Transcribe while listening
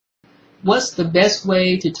What's the best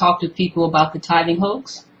way to talk to people about the tithing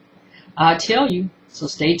hoax? I'll tell you, so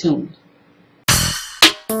stay tuned.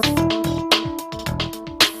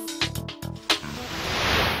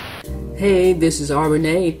 Hey, this is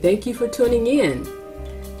Renee. Thank you for tuning in.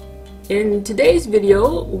 In today's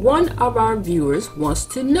video, one of our viewers wants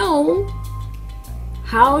to know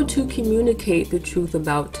how to communicate the truth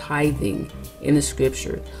about tithing in the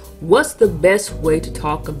scripture. What's the best way to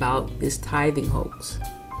talk about this tithing hoax?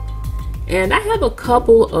 And I have a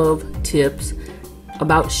couple of tips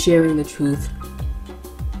about sharing the truth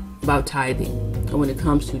about tithing and when it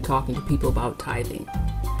comes to talking to people about tithing.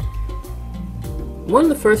 One of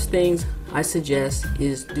the first things I suggest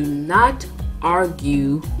is do not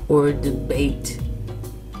argue or debate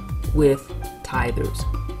with tithers.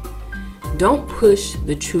 Don't push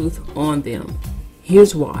the truth on them.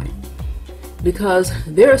 Here's why. Because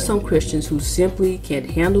there are some Christians who simply can't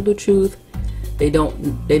handle the truth. They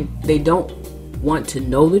don't want to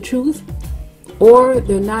know the truth, or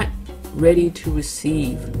they're not ready to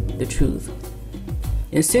receive the truth.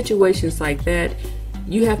 In situations like that,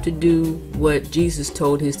 you have to do what Jesus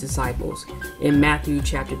told his disciples in Matthew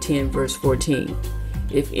chapter 10 verse 14.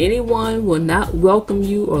 If anyone will not welcome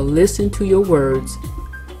you or listen to your words,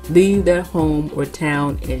 leave their home or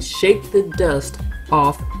town and shake the dust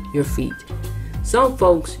off your feet. Some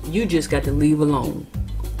folks you just got to leave alone.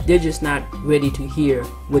 They're just not ready to hear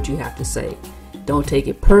what you have to say. Don't take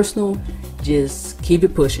it personal, just keep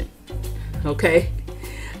it pushing. Okay?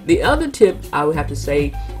 The other tip I would have to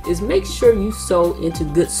say is make sure you sow into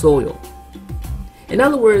good soil. In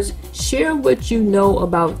other words, share what you know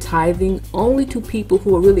about tithing only to people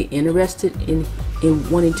who are really interested in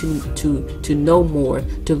wanting to know more,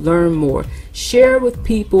 to learn more. Share with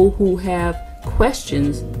people who have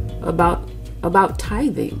questions about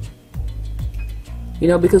tithing. You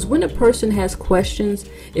know, because when a person has questions,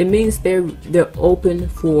 it means they're open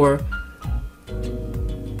for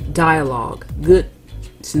dialogue, good,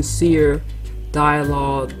 sincere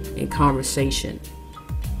dialogue and conversation.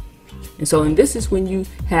 And this is when you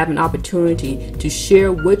have an opportunity to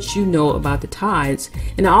share what you know about the tithes.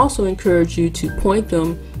 And I also encourage you to point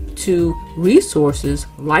them to resources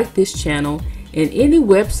like this channel and any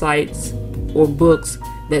websites or books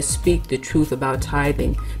that speak the truth about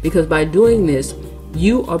tithing. Because by doing this,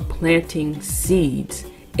 you are planting seeds,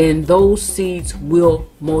 and those seeds will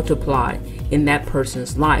multiply in that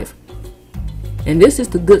person's life. And this is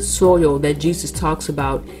the good soil that Jesus talks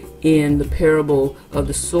about in the parable of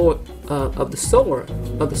the sowers,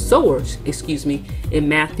 in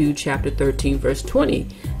Matthew chapter 13 verse 20,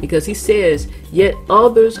 because he says, "Yet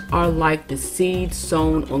others are like the seed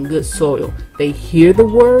sown on good soil. They hear the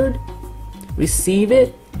word, receive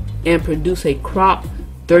it, and produce a crop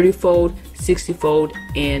 30-fold, 60-fold,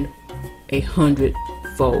 and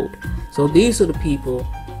 100-fold." So these are the people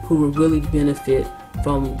who will really benefit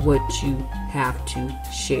from what you have to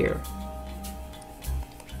share.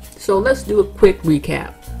 So let's do a quick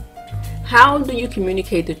recap. How do you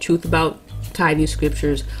communicate the truth about tithing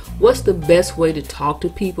scriptures? What's the best way to talk to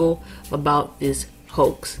people about this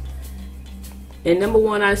hoax? And number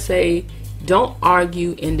one, I say, don't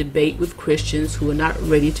argue and debate with Christians who are not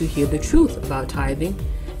ready to hear the truth about tithing.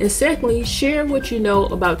 And secondly, share what you know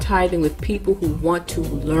about tithing with people who want to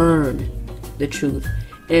learn the truth,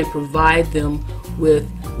 and provide them with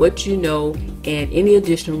what you know and any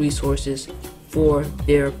additional resources for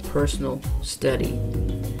their personal study.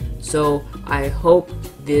 So I hope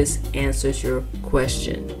this answers your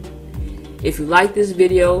question. If you like this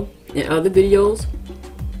video and other videos,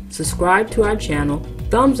 subscribe to our channel,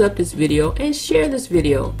 thumbs up this video, and share this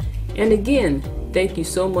video. And again, thank you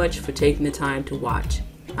so much for taking the time to watch.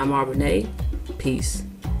 I'm Renee. Peace.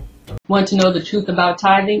 Want to know the truth about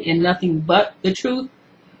tithing and nothing but the truth?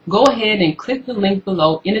 Go ahead and click the link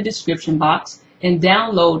below in the description box and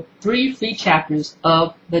download 3 free chapters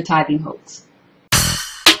of the Tithing Hoax.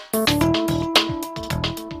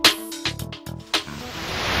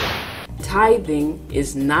 Tithing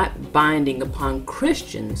is not binding upon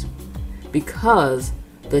Christians because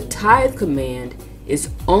the tithe command is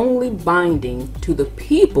only binding to the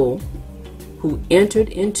people who entered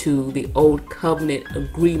into the old covenant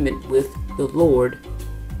agreement with the Lord,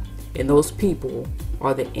 and those people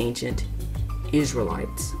are the ancient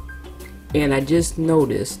Israelites. And I just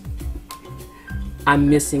noticed I'm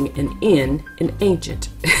missing an N in ancient.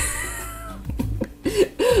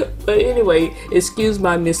 But anyway, excuse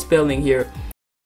my misspelling here.